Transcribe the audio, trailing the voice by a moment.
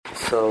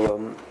So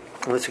in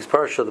this week's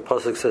parsha, the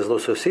pasuk says Lo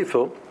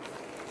Sosifu.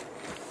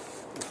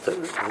 The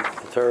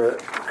Torah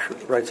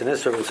writes in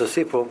Isra Lo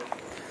Sosifu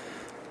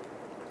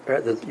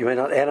that you may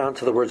not add on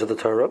to the words of the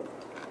Torah.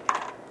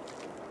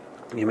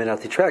 You may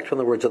not detract from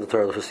the words of the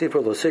Torah. Lo Sosifu,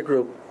 Lo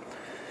Sigru.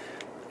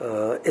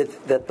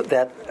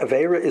 That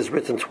Aveira is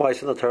written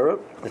twice in the Torah.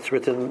 It's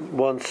written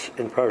once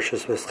in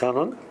Parshas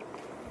Veschanon,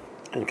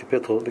 in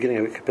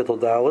beginning of Kapitel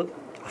Daled.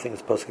 I think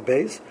it's pasuk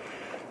Beis.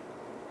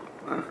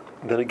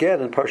 Then again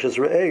in Parshas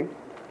Re'eh,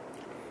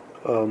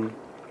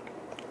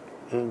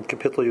 in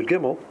Kapitel Yud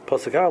Gimel,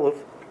 pasuk Aleph,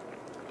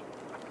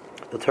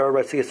 the Torah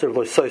writes the Yisr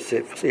Lo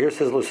Sosif. So here it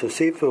says Lo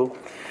Sosifu,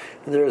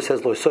 and there it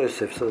says Lo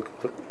Sosif. So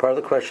part of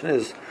the question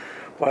is,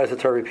 why does the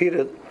Torah repeat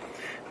it?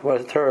 Why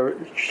does the Torah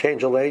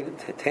change a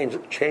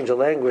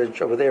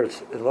language? Over there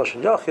it's in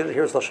Lashon Yachid,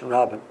 here it's Lashon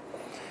Rabin.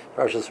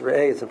 Parshas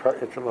Re'eh it's in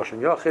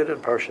Lashon Yachid,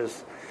 and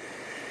Parshas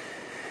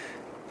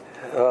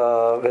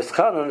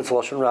Veschanon it's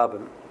Lashon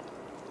Rabin.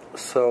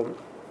 So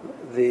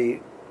the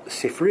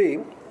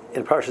Sifri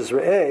in Parshas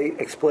Re'eh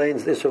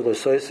explains this of Lo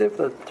Sosif,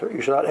 that you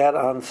should not add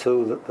on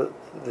to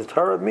the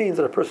Torah means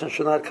that a person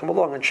should not come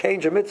along and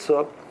change a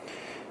mitzvah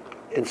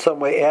in some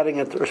way, adding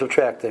it or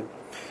subtracting.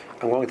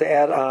 I'm going to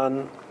add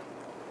on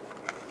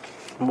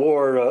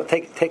more,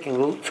 taking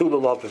two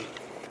lulavim.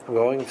 I'm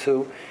going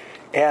to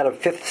add a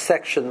fifth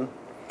section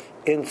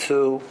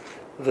into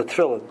the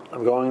tefillin.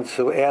 I'm going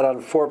to add on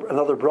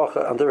another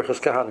bracha on Derech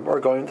Kahanim, or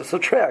going to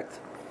subtract.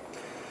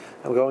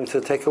 I'm going to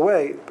take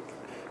away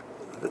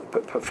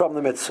from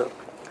the mitzvah.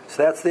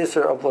 So that's the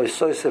Isser of Lo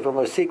Sosif and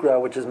Lo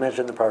Sikra, which is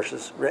mentioned in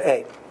Parshas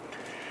Re'eh.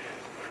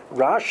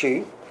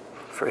 Rashi,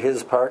 for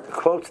his part,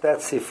 quotes that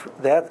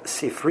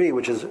Sifri,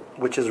 which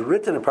is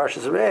written in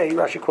Parshas Re'eh.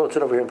 Rashi quotes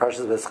it over here in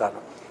Parshas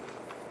Veschanon.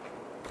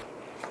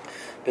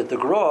 But the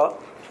Gra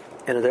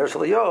in the Derech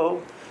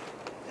Eliyahu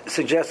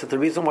suggests that the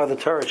reason why the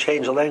Torah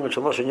changed the language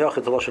from Lashon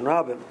Yachid to Lashon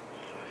Rabin,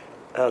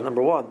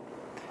 number one,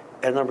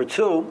 and number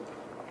two,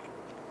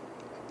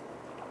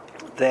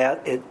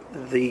 that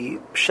the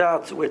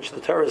pshat which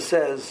the Torah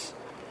says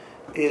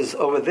is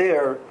over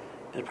there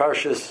in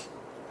Parshas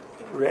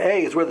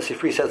Re'eh is where the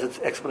Sifri says its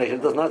explanation.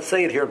 It does not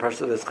say it here in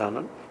Parshas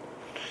Veschanon,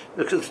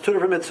 because it's two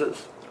different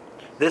mitzvahs.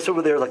 This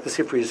over there, like the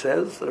Sifri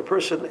says, that a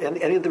person,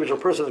 any individual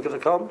person is going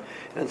to come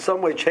and in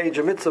some way change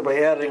a mitzvah by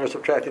adding or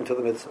subtracting to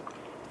the mitzvah.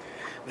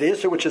 The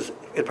Isser, which is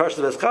in Parshas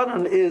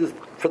Veschanon, is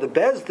for the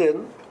Beis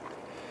Din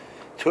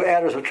to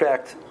add or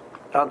subtract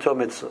onto a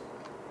mitzvah.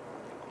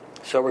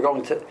 So we're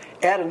going to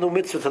add a new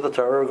mitzvah to the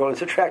Torah, we're going to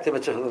subtract a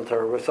mitzvah to the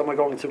Torah, we're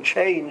going to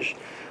change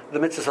the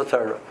mitzvah of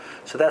Torah.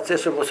 So that's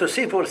Isser of Lo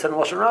Sosifu, it's in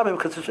Lashon Rabin,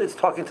 because it's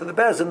talking to the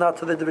Beis Din, not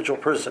to the individual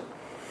person.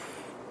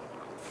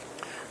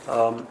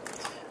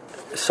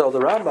 So the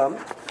Rambam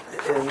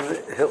in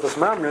Hilchos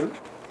Mamrim,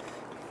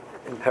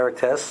 in Perek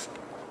Tes,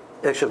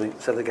 in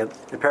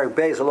Perek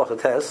Beis Halacha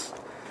Tes,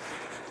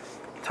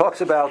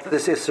 talks about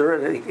this Isser,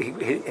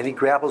 and he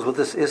grapples with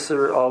this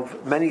Isser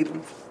of many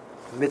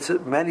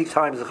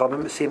times the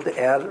Chachamim seem to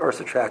add or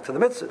subtract to the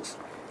mitzvahs.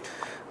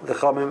 The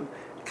Chachamim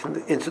can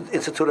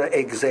institute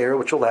a Gzeira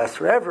which will last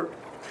forever.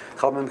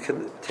 Chachamim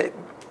can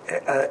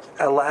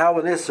allow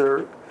an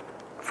Isser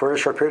for a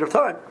short period of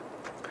time.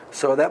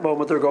 So at that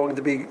moment they're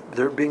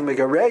being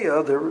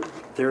Megareya,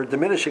 they're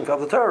diminishing of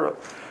the Torah,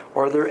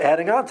 or they're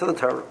adding on to the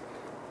Torah.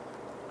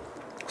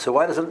 So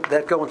why doesn't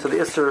that go into the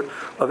Isser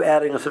of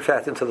adding or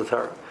subtracting to the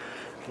Torah?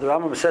 The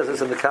Rambam says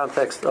this in the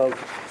context of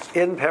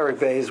in Perek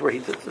Beis, where he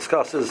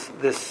discusses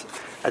this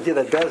idea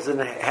that Beis Din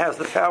has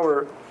the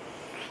power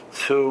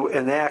to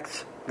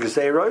enact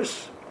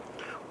Gezeiros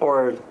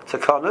or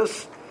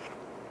Takanos,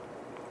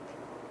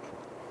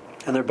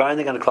 and they're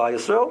binding on the Klal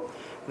Yisrael.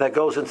 That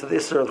goes into the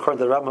Isser according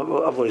to the Rambam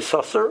of Lo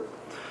Yisosser,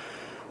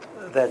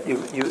 that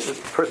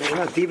the person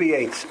cannot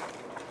deviate.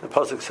 The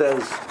pasuk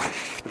says,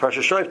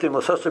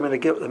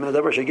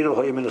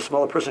 a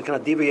smaller person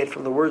cannot deviate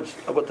from the words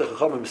of what the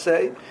Chachamim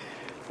say,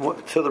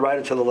 to the right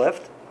or to the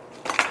left.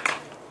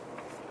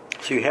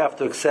 So you have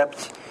to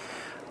accept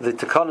the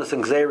Takanos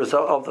and Gzeiros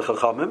of the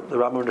Chachamim. The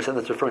Rambam understands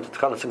that's referring to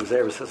Takanos and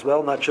Gzeiros as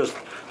well, not just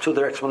to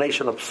their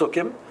explanation of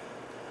Psukim.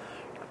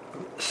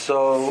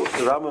 So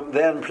the Rambam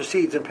then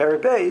proceeds in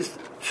Perek Beis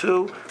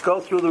to go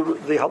through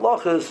the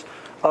halachas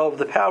of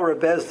the power of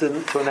Beis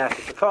Din to enact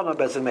the Takana.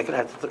 Beis Din may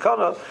enact the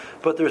Takana,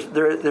 but there's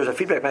a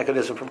feedback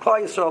mechanism from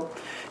Klal Yisrael.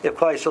 If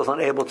Klal Yisrael is not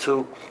able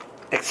to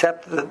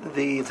accept the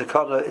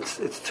Takana,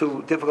 it's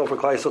too difficult for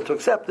Klal Yisrael to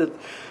accept it,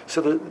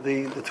 so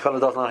the Takana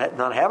does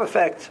not have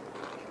effect.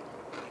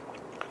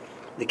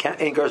 You cannot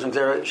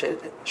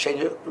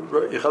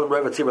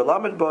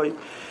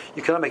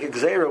make a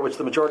Gzeira which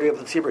the majority of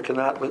the Tzibur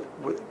cannot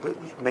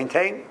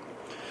maintain.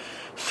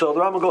 So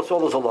the Rambam goes through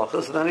all those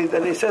halachas, and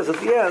then he says at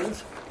the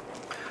end,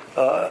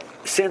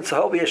 since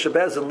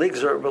Beis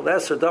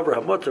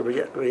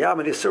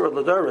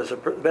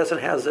Din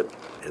has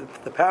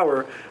the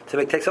power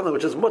to take something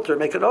which is mutter,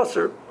 make it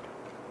usher,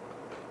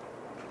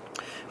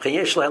 or they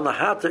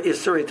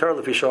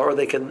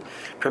can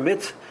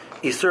permit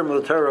Isur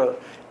Mutarah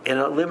in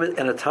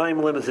a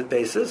time limited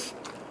basis.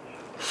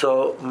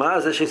 So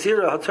Ma'az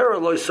Shesira Hatara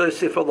Lo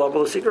Yisosif Allah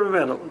B'Lasikar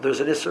Mimenu. There's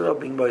an Isra of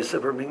being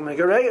Moisef or being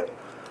Megareya.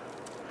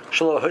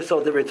 Shelo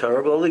Hosel Divrei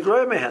Torah B'Lo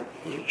Ligroy Mehen.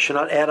 You should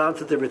not add on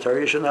to the Divrei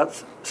Torah. You should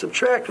not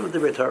subtract from the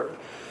Divrei Torah.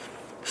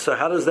 So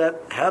how does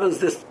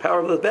this power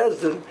of the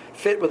Bezdin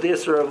fit with the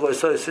Isra of Lo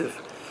Yisosif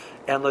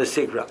and Lo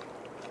Yisigra?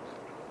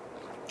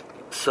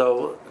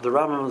 So the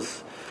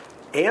Rambam's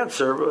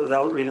answer,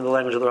 without reading the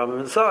language of the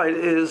Rambam inside,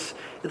 is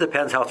it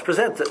depends how it's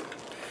presented.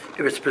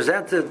 If it's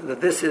presented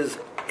that this is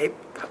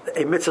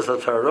a mitzvah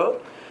of Torah,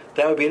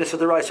 that would be an issur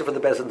d'oraisa for the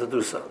Bezdin to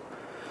do so.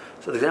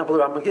 So the example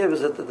the Rambam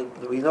gives is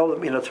that we know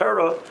that in a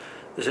Torah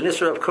there's an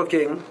issur of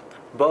cooking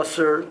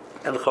basar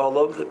and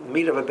cholov, the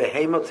meat of a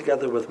behemoth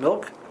together with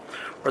milk,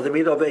 or the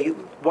meat of a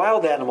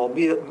wild animal,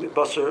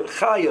 basar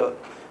chaya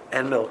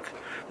and milk.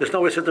 There's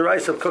no issur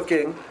d'oraisa of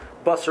cooking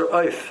basar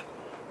oif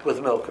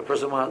with milk. A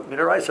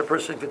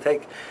person could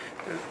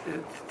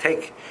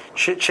take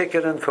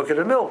chicken and cook it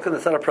in milk, and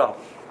it's not a problem.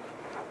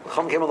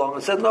 Chum came along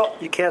and said, no,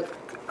 you can't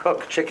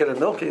cook chicken and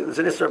milk. There's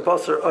an Isra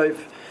Basar Oiv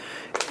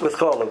with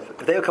Cholov.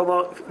 If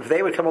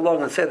they would come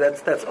along and say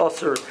that's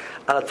Asr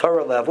on a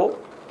Torah level,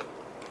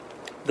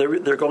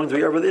 they're going to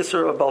be over the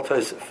Isra of Baal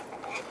Tosef.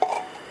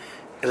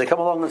 If they come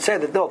along and say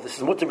that no, this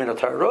is Mutter Min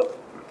Torah,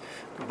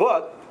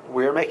 but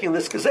we're making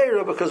this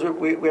Gezerah because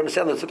we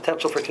understand there's a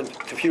potential for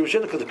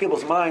confusion, because in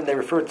people's mind they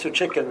refer to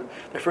chicken,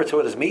 they refer to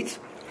it as meat.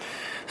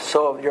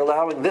 So you're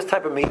allowing this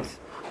type of meat.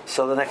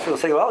 So the next people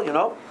say,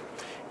 well,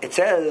 it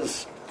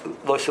says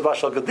Lo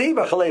Sebashal Gadi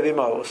B'Chalei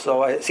V'Mo.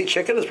 So I see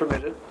chicken is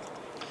permitted.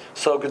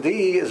 So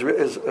Gadi is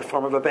a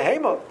form of a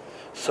behemoth.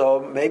 So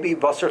maybe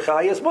Basar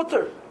Chai is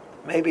mutter.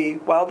 Maybe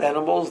wild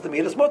animals, the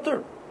meat is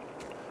mutter.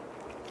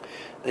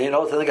 Then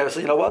the guy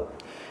says,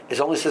 what? It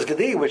only says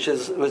Gadi, which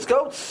is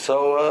goats.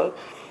 So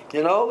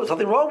there's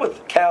nothing wrong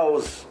with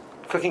cows,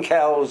 cooking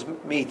cows,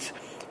 meat,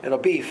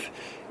 beef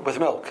with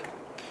milk.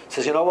 It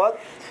says, what?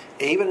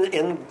 Even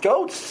in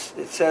goats,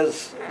 it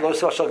says Lo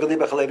Sashal Gadi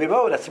B'Chalei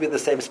V'Mo. It has to be the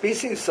same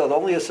species. So the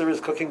only issur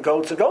is cooking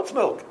goats and goat's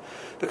milk.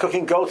 The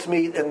cooking goat's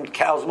meat and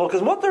cow's milk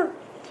is mutter.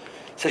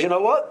 It says,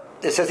 what?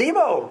 It says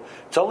emo.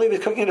 It's only if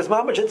it's cooking its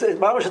mamash,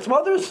 it's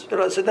mother's.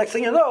 So next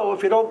thing you know,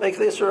 if you don't make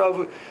the issur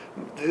of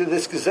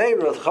this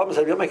gezerah, the Chacham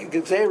said, if you don't make a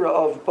gezerah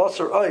of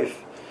basar oif,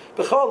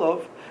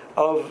 b'cholov,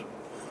 of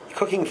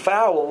cooking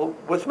fowl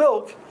with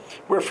milk,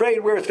 we're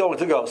afraid where it's going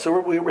to go.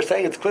 So we're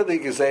saying it's clearly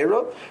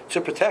gezerah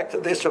to protect the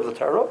issur of the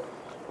Torah.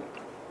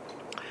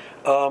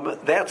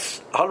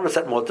 That's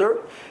 100% mutter,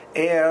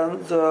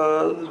 and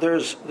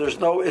there's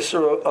no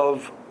issur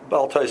of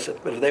Baal Tosef.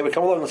 But if they would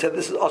come along and say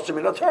this is Asr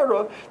Min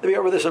Torah, they'd be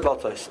over this of Baal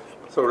Tosef.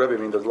 So Rebbe,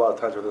 there's a lot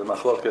of times where there's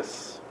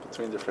machlokas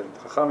between different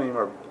chachamim,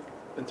 or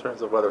in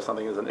terms of whether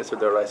something is an Isser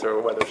d'oraisa or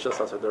whether it's just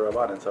Asr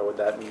d'Rabbanan. So would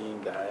that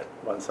mean that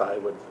one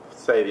side would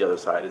say the other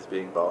side is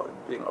being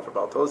offered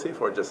Baal Tosef,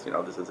 or just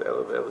this is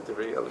El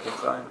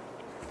Divri sign?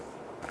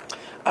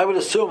 I would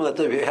assume that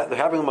they're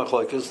having a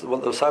machlokas. Well,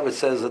 the side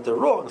says that they're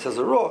wrong, says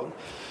they're wrong,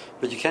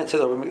 but you can't say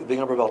they're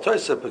being over Baal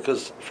Tosef,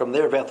 because from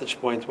their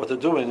vantage point, what they're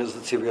doing is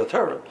the Tzivri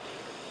Torah.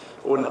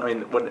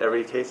 Wouldn't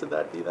every case of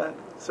that be that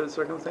certain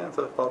circumstance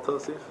of Baal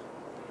Tosef?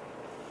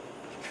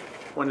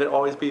 Wouldn't it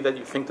always be that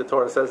you think the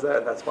Torah says that,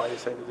 and that's why you're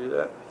saying to do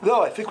that?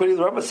 No, I think what the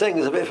Rambam is saying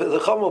is if the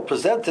Chacham will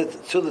present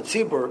it to the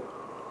Tzibur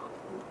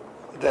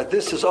that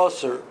this is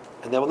Osir,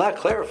 and they will not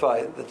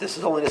clarify that this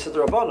is only Nisad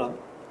Rabbanan,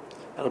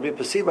 and it'll be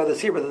perceived by the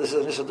Tzibur that this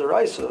is Nisad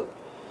D'Oraisa,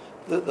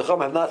 the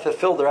Chacham have not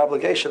fulfilled their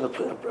obligation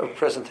of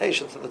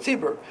presentation to the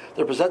Tzibur.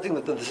 They're presenting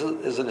that this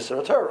is a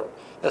Nisad Torah.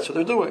 That's what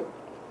they're doing.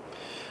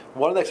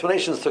 One of the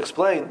explanations to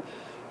explain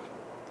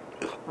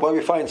why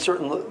we find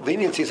certain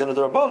leniencies in the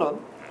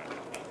Rabbanan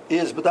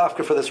is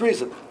B'dafka for this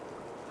reason.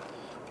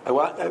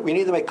 We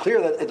need to make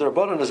clear that the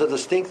Rabbanan is a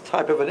distinct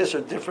type of an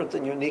Isser, different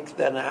and unique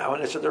than how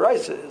an Isser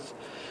d'Oraisa is.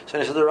 So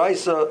an Isser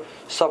d'Oraisa,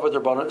 Savad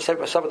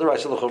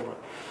d'Oraisa l'chumra.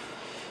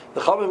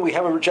 The Chachamim, we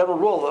have a general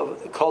rule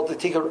called the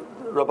Tikka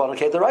Rabbanan,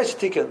 d'Oraisa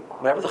Tikka.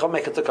 Whenever the Chachamim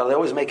make a Tikka, they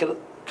always make it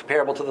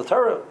comparable to the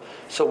Torah.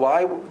 So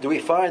why do we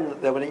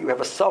find that when you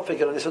have a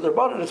suffix in an Isser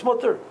d'Rabbanan, it's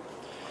mutter?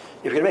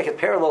 If you can make it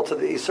parallel to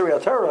the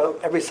Yisuriya Torah,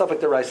 every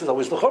suffix d'Oraisa is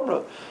always the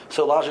Chumrah.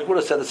 So logic would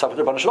have said that suffix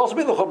d'Rabbanan should also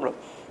be the Chumrah.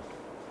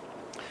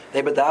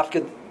 They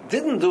B'dafka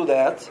didn't do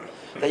that,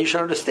 then you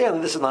should understand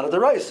that this is not a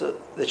d'Oraisa.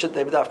 They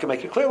B'dafka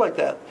make it clear like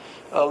that.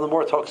 The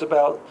more talks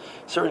about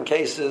certain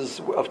cases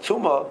of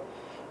Tumah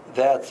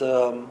that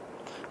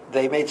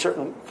they made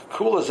certain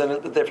kulas in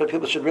it, that therefore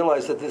people should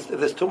realize that if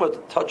this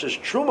Tumah touches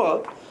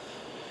Truma,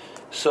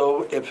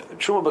 so if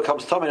Truma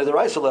becomes Tamei at the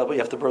d'Oraisa level, you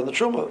have to burn the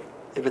Truma.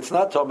 If it's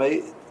not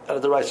Tamei at a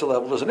d'Oraisa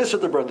level, there's an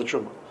Issur to burn the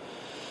Truma.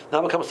 Now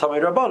it becomes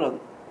Tamei Rabbanan.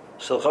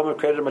 So Chachamim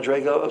created a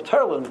Madrega of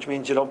Tarlin, which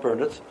means you don't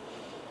burn it,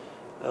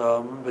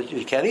 but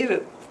you can't eat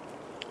it.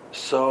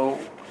 So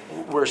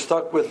we're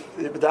stuck with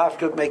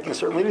B'dafka making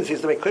certain leniencies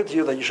to make clear to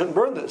you that you shouldn't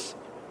burn this.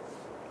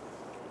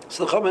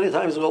 So the Chachamim many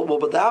times will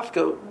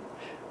B'dafka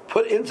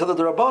put into the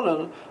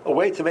Rabbanan a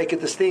way to make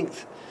it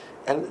distinct,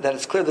 and that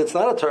it's clear that it's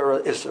not a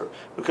Torah Isser,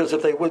 because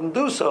if they wouldn't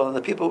do so, and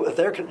the people, if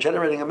they're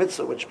generating a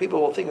mitzvah, which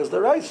people will think is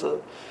their Isa,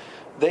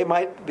 they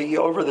might be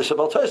over the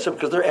Shabbal Tosef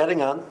because they're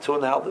adding on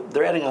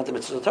to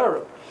Mitzvah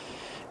Torah.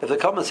 If they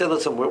come and say,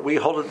 listen, we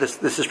hold it,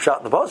 this is Pshat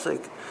in the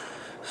Pasuk,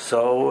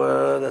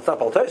 so that's not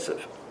Baal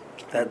Tosef.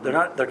 That they're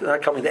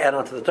not coming to add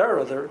on to the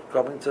Torah. They're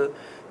coming to,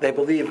 they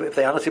believe, if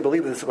they honestly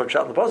believe this is what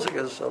Pshat in the Pasuk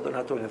is, so they're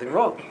not doing anything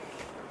wrong.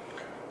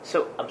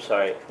 So, I'm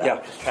sorry,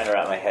 I'm just trying to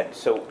wrap my head.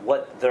 So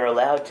what they're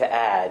allowed to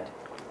add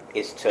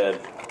is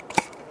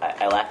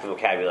I lack the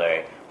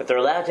vocabulary, but they're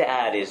allowed to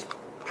add is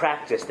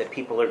practice that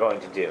people are going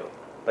to do,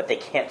 but they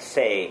can't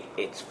say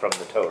it's from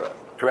the Torah.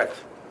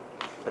 Correct.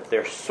 But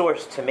their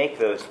source to make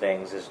those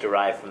things is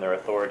derived from their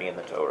authority in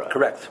the Torah.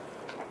 Correct.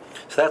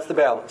 So that's the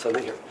balance over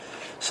here.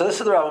 So this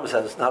is the Rambam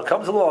says. Now it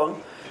comes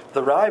along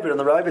the Ravid, and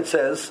the Ravid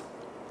says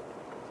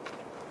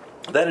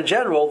that in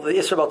general the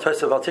Isra Bal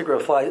Tosef Bal Tigra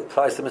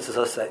applies to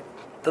Mitzvah Saseh.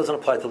 It doesn't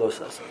apply to Lo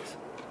Sasehs.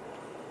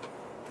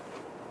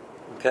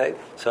 Okay?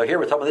 So here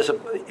we're talking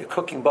about this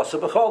cooking Basa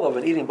B'cholov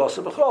and eating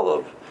Basa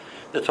B'cholov.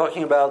 They're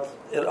talking about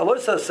in Lo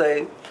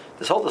Saseh.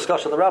 This whole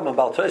discussion of the Rambam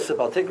Bal Tosef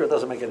Bal Tigra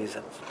doesn't make any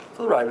sense.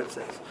 So the Ravid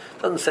says.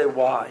 It doesn't say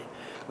why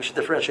we should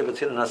differentiate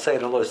between an Aseh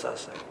and a Lo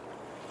Saseh.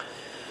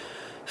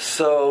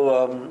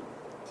 So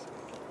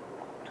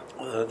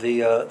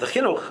the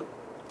Chinuch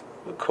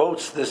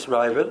quotes this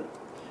Ravid,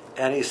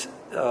 and he's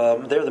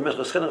there. The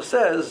Minchas Chinuch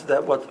says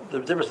that what the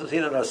difference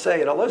between an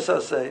Aseh and a Lo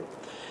Saseh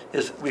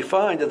is we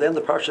find at the end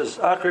of Parshas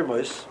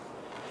Akrimos,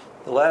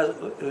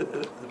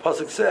 the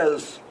pasuk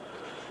says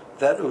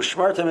that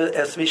Ushmartem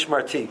es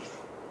Mishmarti.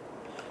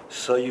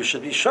 So you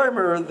should be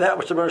shomer that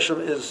which the Bereshim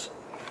is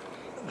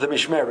the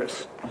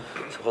Mishmeres.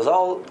 So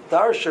Chazal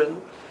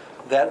darshan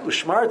that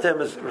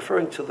Ushmartem is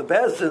referring to the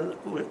Bezdin,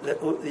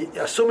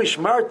 assume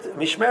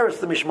Mishmeres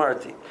the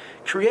Mishmarti.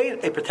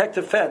 Create a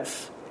protective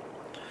fence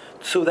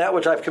to that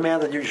which I've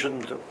commanded you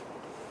shouldn't do.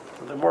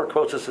 And there are more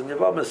quotes this in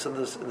Yavamis in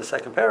the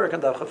second parak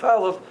and Dav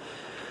Chafalov.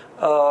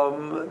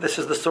 This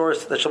is the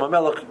source that Shlomo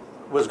Melech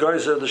was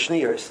Goyzer the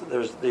Shniyos.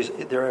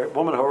 There are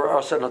women who are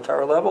also on a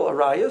Torah level,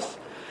 Arayas,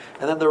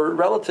 and then there are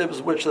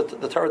relatives which the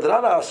Torah did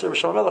not aser,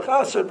 Shlomo Melech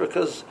aser,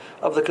 because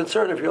of the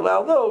concern if you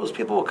allow those,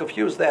 people will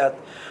confuse that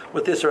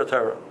with this or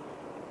Torah.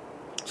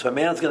 So a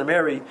man cannot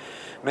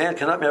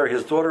marry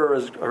his daughter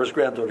or his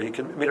granddaughter. He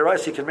can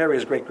marry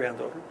his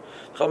great-granddaughter.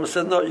 Chacham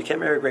said, no, you can't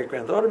marry a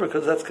great-granddaughter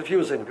because that's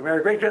confusing. If you marry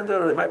a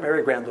great-granddaughter, they might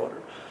marry a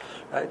granddaughter.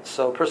 Right?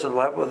 So a person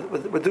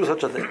would do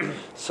such a thing.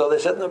 So they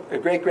said, no, a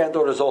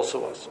great-granddaughter is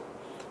also us,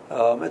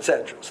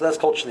 etc. So that's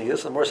called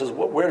Shniyas. And Mor says,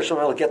 where does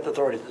Shlomo get the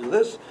authority to do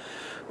this?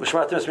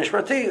 Ushmartim es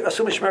mishmarti,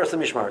 assume mishmeres the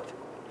mishmarti.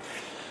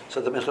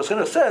 So the Minchas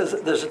Chinuch says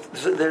there's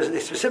a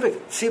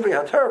specific tzivui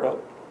haTorah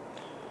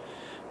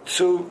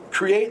to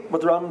create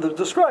what the Rambam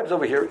describes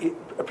over here,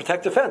 a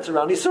protective fence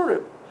around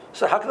Isurim.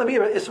 So how can there be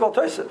Isra Bal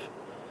Tosef?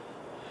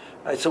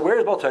 Right, so where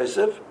is Bal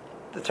Tosef?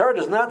 The Torah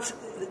does not.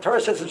 The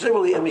Torah says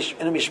specifically in a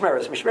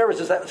mishmeres. Mishmeres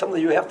is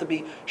something you have to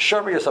be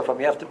sherming yourself from.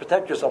 You have to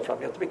protect yourself from.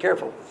 You have to be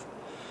careful with.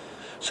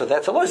 So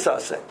that's a Lo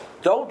Saseh.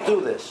 Don't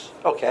do this.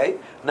 Okay,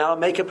 now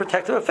make a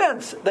protective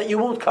offense that you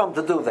won't come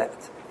to do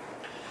that.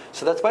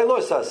 So that's by Lo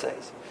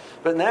Sasehs.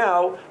 But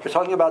now we're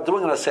talking about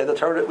doing an Aseh. The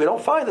Torah, we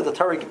don't find that the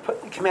Torah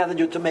commanded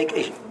you to make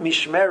a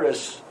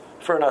mishmeres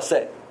for an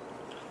Aseh.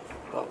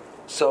 Well,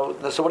 so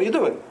what are you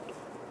doing?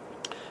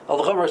 All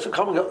the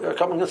Chachamim are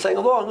coming and saying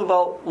along,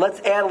 well, let's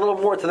add a little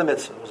more to the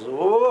mitzvah.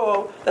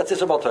 Whoa, that's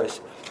Isra Bal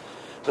Tosef.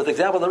 But the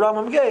example the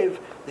Rambam gave,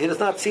 he does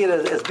not see it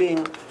as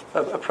being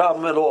a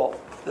problem at all.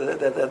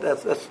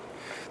 That's.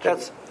 Can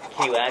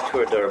you add to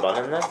a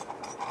Durabanan then?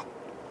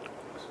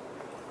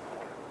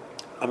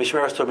 A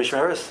mishmeres to a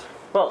mishmeres?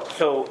 Well,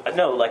 so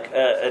no, like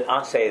an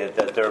asay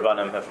that the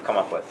Durabanan have come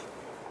up with.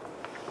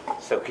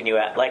 So can you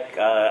add like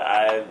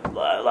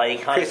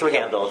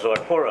candles or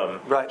Purim?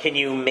 Right. Can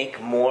you make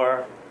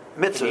more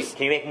mitzvahs?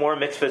 Can you make more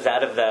mitzvahs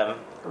out of them?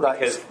 Right.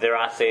 Because they're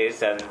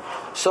asays and.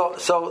 So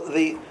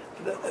the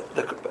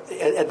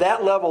at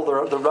that level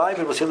the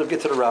Ravid was going to get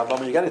to the Rambam.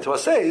 When you get into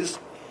asays.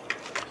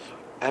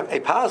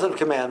 A positive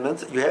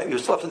commandment, you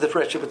still have to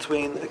differentiate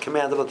between the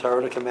command of the Torah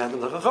and the command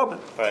of the Chachamim.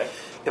 Right.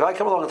 If I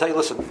come along and tell you,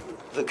 listen,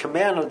 the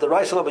command of the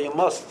Raisa level, you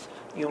must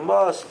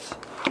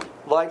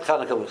light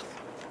Chanukah licht.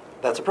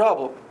 That's a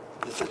problem.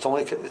 It's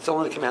only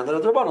the command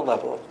of the Rabbanan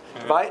level.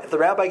 Mm-hmm. If the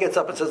rabbi gets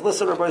up and says,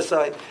 listen, Rabbi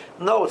say,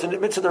 no, it's in the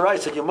midst of the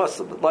Raisa, you must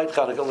light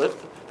Chanukah licht.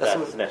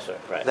 That's necessary.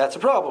 Right. That's a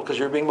problem because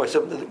you're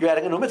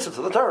adding a new mitzvah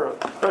to the Torah.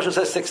 Rosh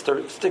says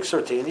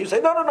 6:13, you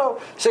say no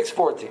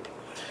 6:14.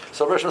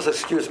 So Rosh says,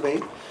 excuse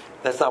me.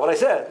 That's not what I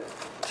said.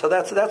 So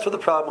that's where the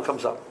problem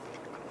comes up.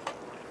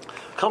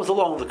 Comes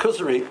along the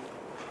Kuzari.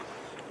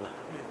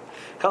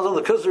 And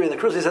the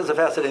Kuzari says a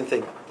fascinating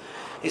thing.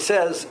 He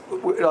says,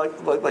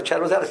 like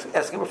Chad was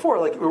asking before,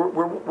 like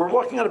we're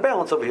walking on a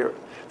balance over here.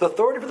 The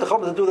authority for the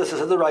Chachamim to do this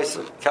is in the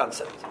Raisa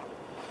concept,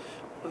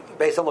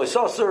 based on Lo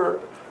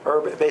Saseh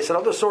or based on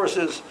other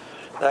sources.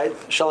 Right?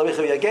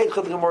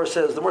 The Gemara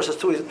says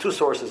two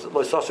sources.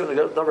 Lo Saseh,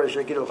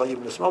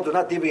 do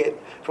not deviate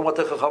from what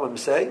the Chachamim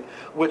say,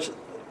 which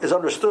is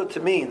understood to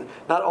mean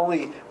not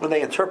only when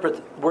they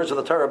interpret words of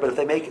the Torah, but if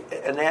they make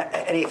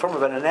any form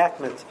of an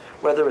enactment,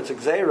 whether it's a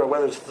gzeira,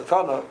 whether it's a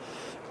takana,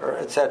 or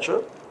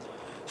etc.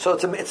 So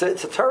it's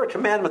a Torah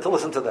commandment to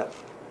listen to that.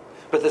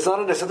 But it's not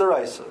an Issa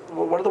D'Oraisa.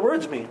 Well, what do the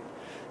words mean?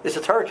 It's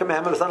a Torah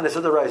commandment, it's not an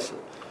Issa D'Oraisa.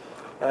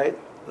 Right?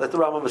 That the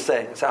Rambam was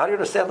saying. So how do you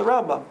understand the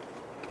Rambam?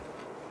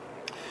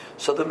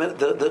 So the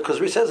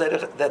Kuzri says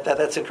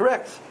that's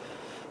incorrect.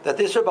 That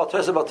the Isra about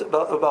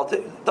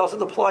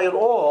doesn't apply at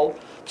all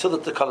to the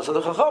Takanas of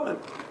the Chachamim.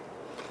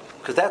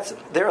 Because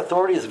their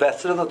authority is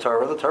vested in the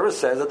Torah. The Torah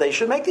says that they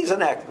should make these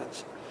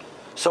enactments.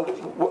 So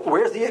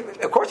where's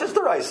of course it's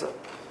the Raisa.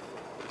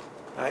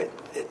 Right?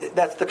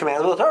 That's the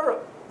command of the Torah.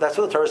 That's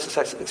what the Torah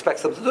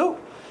expects them to do.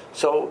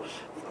 So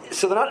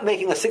they're not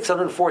making a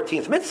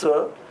 614th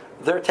mitzvah.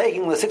 They're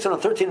taking the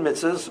 613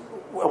 mitzvahs.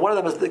 One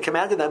of them is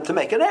commanding them to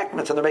make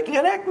enactments, and they're making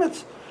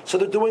enactments. So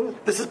they're doing.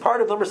 This is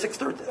part of number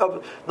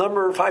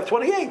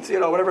 528.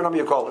 Whatever number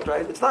you call it,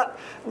 right? It's not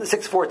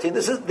 614.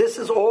 This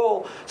is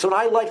all. So when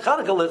I light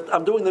Hanukkah lit,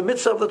 I'm doing the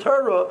mitzvah of the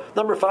Torah,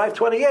 number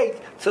 528,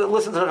 to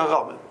listen to the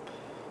Chachamim.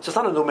 So it's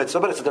not a new mitzvah,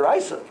 but it's a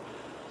deraisa.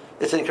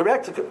 It's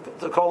incorrect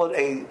to call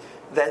it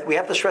that we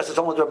have to stress it's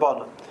only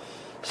Rabbanan.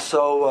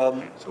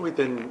 So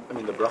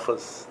the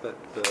brachos that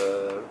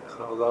the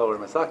Chazal or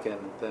Masakin,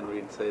 then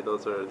we'd say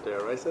those are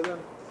deraisa then?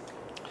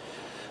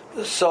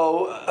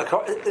 So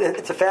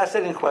it's a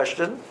fascinating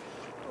question.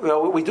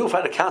 We do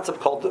find a concept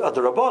called a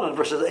Rabbanan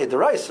versus a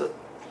deraisa.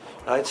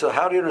 Right? So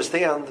how do you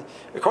understand?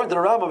 According to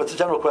the Rambam, it's a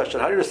general question.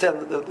 How do you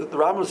understand? The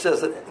Rambam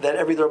says that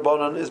every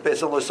Rabbanan is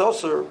based on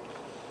Lososer.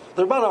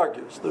 The Ramban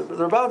argues. The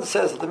Ramban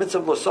says that the mitzvah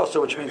of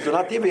Lososer, which means do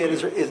not deviate,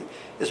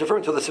 is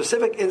referring to the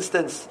specific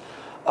instance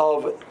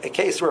of a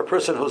case where a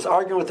person who's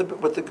arguing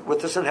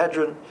with the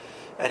Sanhedrin,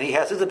 and he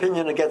has his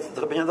opinion against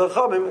the opinion of the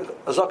Chachamim,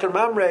 Azak and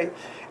Mamre,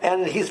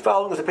 and he's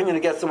following his opinion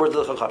against the words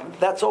of the Chachamim.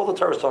 That's all the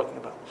Torah is talking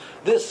about.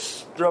 The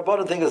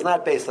Rabbanan thing is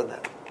not based on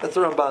that. That's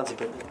the Ramban's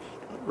opinion.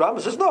 Rambam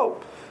says no,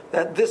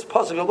 that this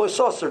pasuk of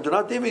Lososer, do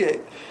not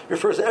deviate,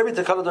 refers to every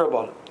Takana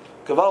Rabbanan.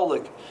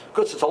 Gavalik,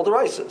 Gutzit, all the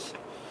Rises.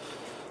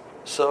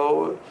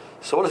 So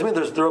what does it mean?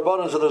 There's the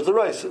Rabbanans and there's the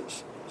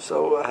Rises.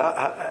 So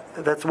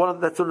that's one of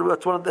the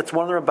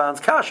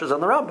Ramban's kashas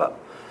on the Rambam.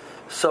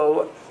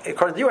 So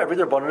according to you, every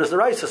Rabbanan is the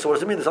Rises. So what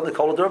does it mean? There's something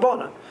called a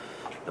Rabbanan.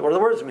 And what do the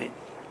words mean?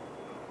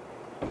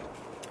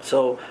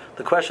 So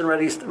the question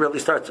really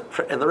starts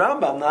in the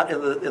Rambam, not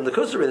in the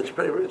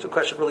Kuzari. It's a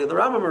question really in the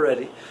Rambam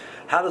already.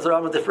 How does the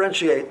Rambam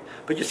differentiate?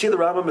 But you see, the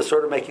Rambam is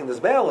sort of making this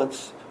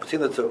balance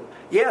between the two.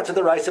 Yeah, it's a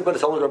deraisa, but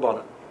it's only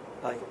Rabbanan.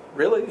 Like,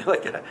 really?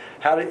 Like,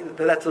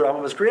 that's the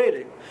Rambam is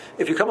creating.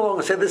 If you come along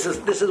and say this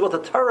is what the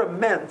Torah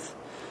meant,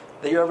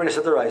 then you're already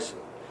said deraisa.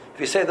 If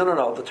you say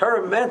no, the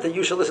Torah meant that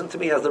you should listen to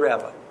me as the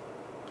rabbi.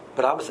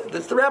 But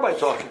it's the rabbi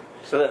talking.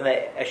 So then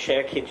the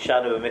Asher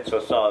Kidshanu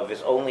Mitzvah Sav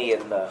is only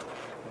in the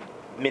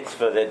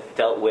mitzvah that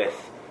dealt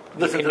with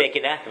you can make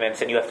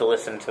enactments and you have to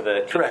listen to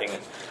the correct.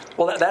 teachings.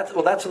 Well, that's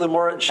the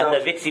Gemara. And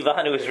the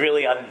Vitzivanu is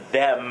really on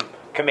them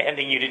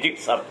commanding you to do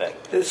something.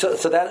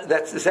 So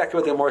that's exactly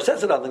what the Gemara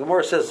says it on. The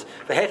Gemara says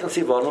v'heichen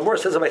sivanu. The Gemara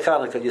says about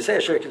Chanukah. You say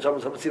Asher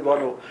Kidshanu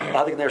Sivanu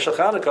Adik Ner Shel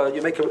Chanukah.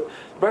 You make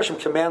Bereshim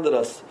commanded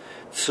us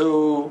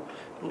to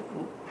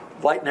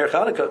light Ner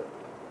Chanukah.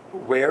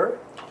 Where?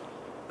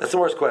 That's the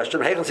worst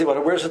question. Where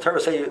does the Torah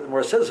say? The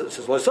Torah says it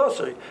says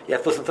Lososer. You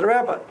have to listen to the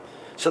rabbi.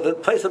 So the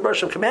place that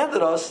Bereshim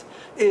commanded us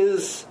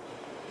is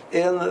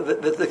in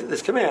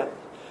this command.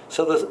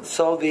 So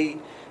the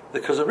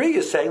Kuzari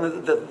is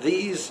saying that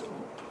these.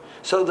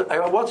 So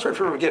I once heard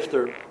from a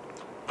gifter,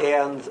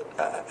 and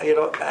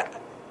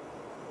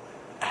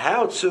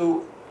how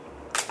to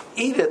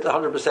eat it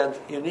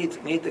 100%. You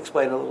need to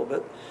explain a little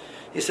bit.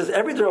 He says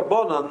every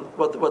Rabbanan.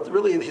 What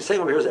really he's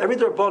saying over here is every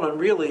Rabbanan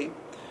really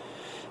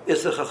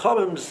is the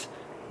Chachamim's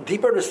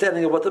deeper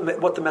understanding of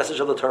what the message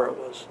of the Torah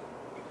was.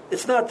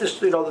 It's not just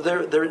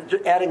they're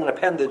adding an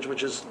appendage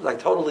which is like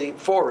totally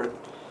foreign.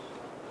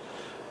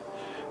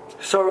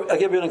 So I'll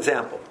give you an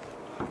example.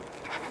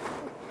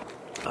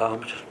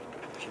 Just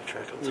keep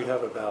track of we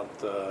have about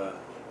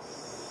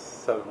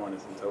 7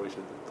 minutes until we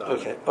should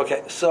dive.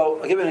 Okay. So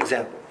I'll give you an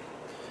example.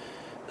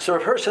 So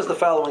Rav Hirsch says the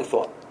following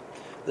thought.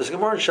 There's a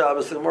Gemara in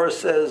Shabbos. The Gemara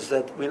says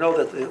that we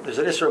know that there's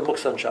an Isra of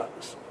Muksa on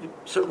Shabbos.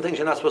 Certain things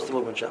you're not supposed to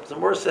move on Shabbos. The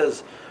Gemara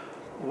says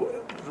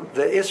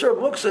the Isra of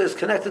Muksa is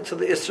connected to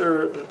the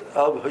Isra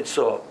of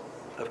Hitzah,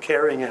 of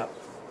carrying out.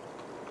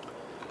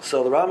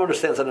 So the Rambam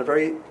understands on a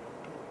very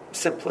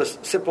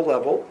simple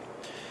level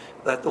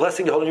that the less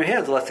thing you hold in your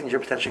hands, the less things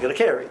you're potentially going to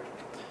carry.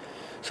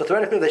 So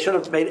theoretically, they should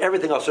have made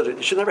everything else. You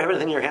should never have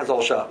anything in your hands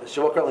all Shabbos.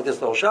 You walk around like this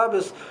the whole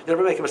Shabbos, you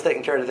never make a mistake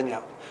and carry anything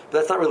out. But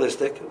that's not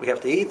realistic. We have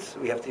to eat,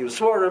 we have to use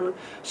svarim,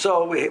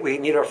 so we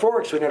need our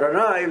forks, we need our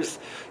knives.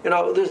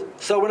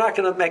 So we're not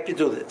going to make you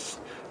do this.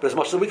 But as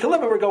much as we can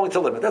limit, we're going to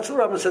limit. That's what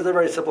the Rambam says, a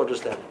very simple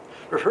understanding.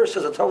 Rav Hirsch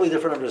says a totally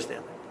different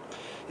understanding.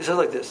 He says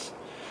like this.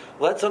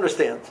 Let's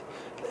understand.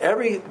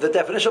 The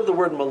definition of the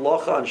word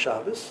malacha on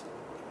Shabbos,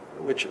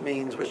 which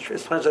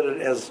is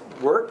translated as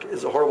work,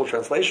 is a horrible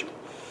translation.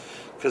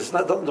 Because it's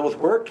not done with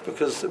work,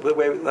 because the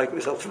way, like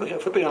we said,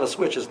 flipping on a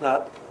switch is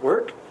not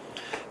work,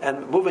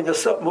 and moving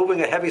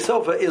a heavy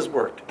sofa is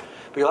work.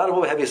 But you're allowed to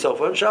move a heavy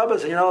sofa on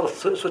Shabbos, and you're not allowed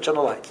to switch on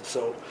the lights.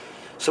 So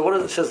So what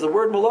it says, the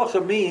word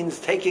malacha means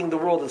taking the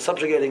world and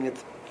subjugating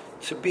it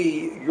to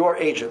be your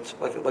agent.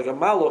 Like a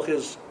malach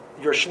is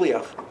your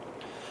shliach.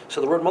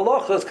 So the word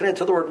malacha is connected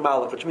to the word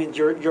malach, which means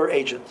your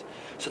agent.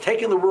 So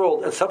taking the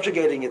world and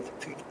subjugating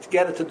it to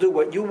get it to do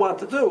what you want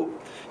to do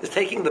is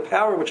taking the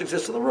power which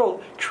exists in the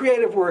world,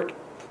 creative work.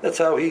 That's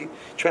how he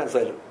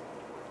translated it.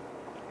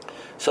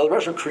 So the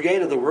Russian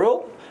created the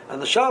world,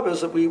 and the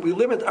Shabbos, we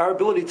limit our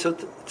ability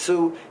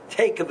to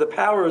take the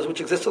powers which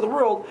exist in the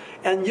world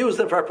and use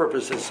them for our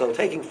purposes. So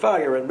taking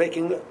fire and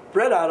making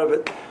bread out of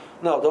it,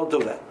 no, don't do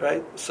that,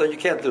 right? So you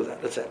can't do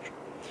that, etc.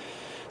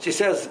 So he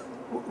says,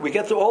 we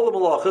get through all the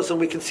malachas and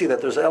we can see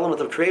that there's an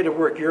element of creative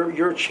work.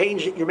 You're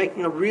changing, you're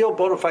making a real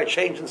bona fide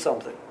change in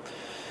something.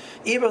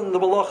 Even the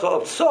malacha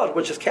of tzad,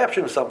 which is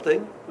capturing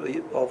something,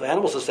 all the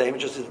animals are the same,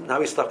 just now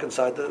he's stuck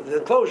inside the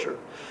enclosure.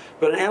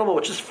 But an animal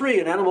which is free,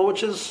 an animal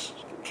which is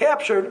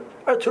captured,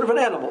 are two different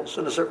animals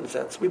in a certain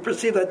sense. We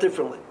perceive that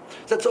differently.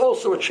 So that's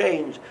also a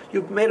change.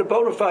 You've made a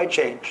bona fide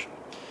change.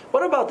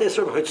 What about the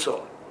Isser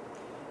B'Chitzah?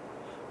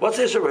 What's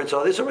the Isser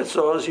B'Chitzah? The Isser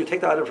B'Chitzah is you take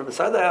the item from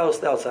inside the house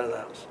to outside of the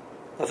house.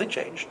 Nothing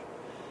changed.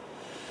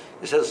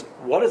 He says,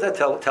 what is that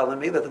telling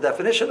me? That the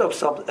definition of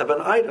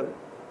an item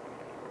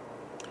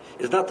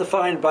is not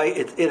defined by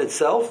it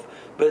itself,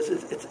 but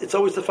it's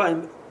always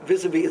defined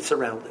vis-a-vis its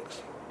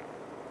surroundings.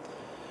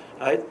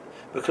 Right?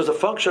 Because the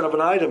function of an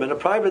item in a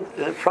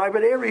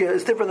private area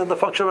is different than the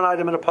function of an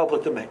item in a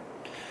public domain.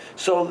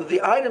 So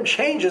the item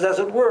changes, as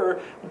it were,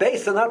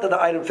 based on not that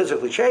the item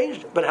physically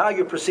changed, but how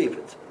you perceive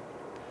it.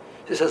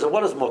 He says, and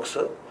what is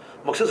muksa?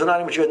 Muksa is an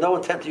item which you had no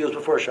intent to use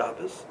before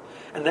Shabbos.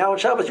 And now in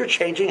Shabbos you're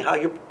changing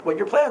what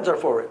your plans are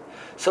for it.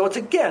 So it's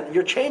again,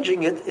 you're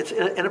changing it, it's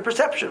in a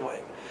perception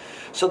way.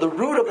 So the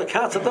root of the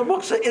concept of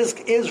muksa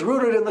is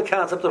rooted in the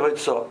concept of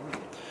hitzah.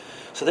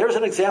 So there's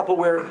an example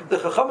where the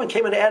Chachamim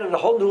came and added a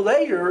whole new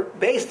layer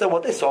based on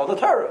what they saw in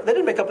the Torah. They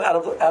didn't make up out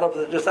of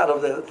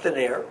the thin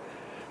air.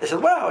 They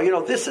said, "Wow,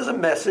 this is a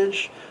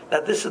message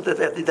that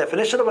the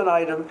definition of an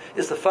item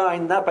is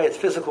defined not by its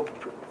physical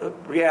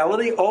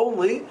reality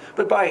only,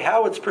 but by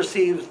how it's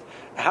perceived,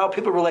 how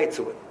people relate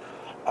to it."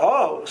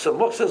 Oh, so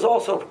muksa is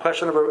also a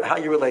question of how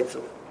you relate to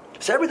it.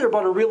 So every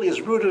Rabbanan really is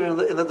rooted in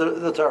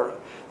the Torah.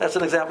 That's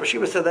an example.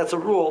 Shiva said that's a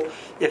rule.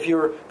 If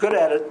you're good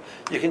at it,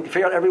 you can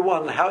figure out every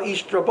one how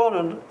each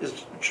Rabbanan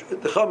is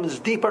the Chacham's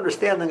deep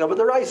understanding of a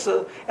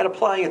deraisa and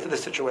applying it to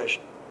this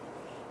situation.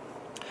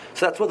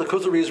 So that's what the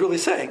Kuzari is really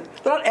saying.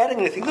 They're not adding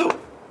anything new.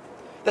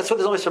 That's what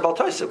there's only Sir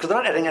Baltoisa, because they're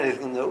not adding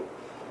anything new.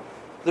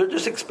 They're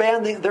just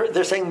expanding.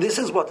 They're saying this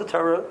is what the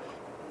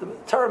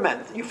Torah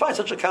meant. You find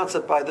such a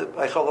concept by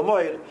Chol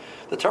HaMoed.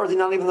 The Torah did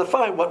not even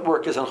define what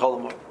work is in Chol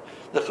HaMoed.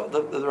 The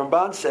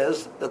Ramban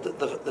says that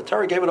the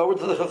Torah gave it over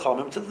to the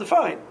Chachamim to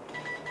define.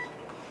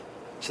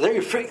 So there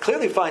you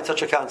clearly find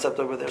such a concept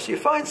over there. So you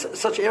find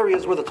such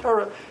areas where the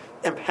Torah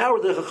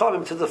empowered the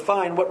Chachamim to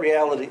define what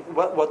reality,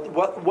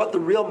 what the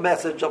real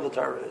message of the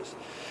Torah is.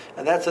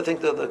 And that's, I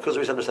think, the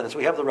Kuzari's understanding. So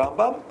we have the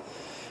Rambam,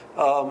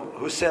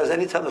 who says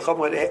anytime the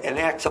Chachamim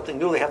enact something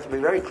new, they have to be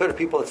very clear to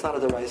people it's not a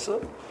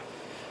deraisa.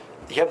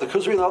 You have the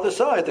Kuzari on the other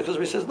side. The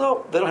Kuzari says,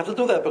 no, they don't have to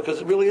do that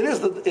because really it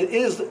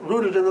is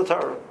rooted in the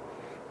Torah.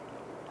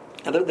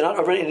 And they're not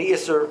avoiding any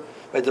Isser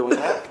by doing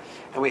that.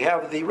 And we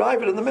have the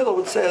Ravid in the middle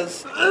which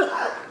says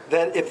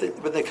that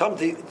when they come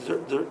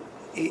to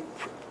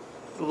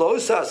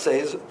Losa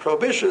says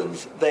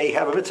prohibitions, they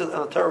have a mitzvah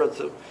on the Torah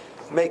to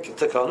make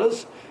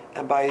takanas,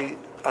 and by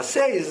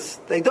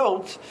Asays they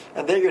don't,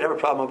 and there you'd have a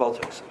problem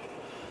about Tosef.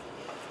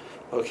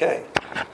 Okay.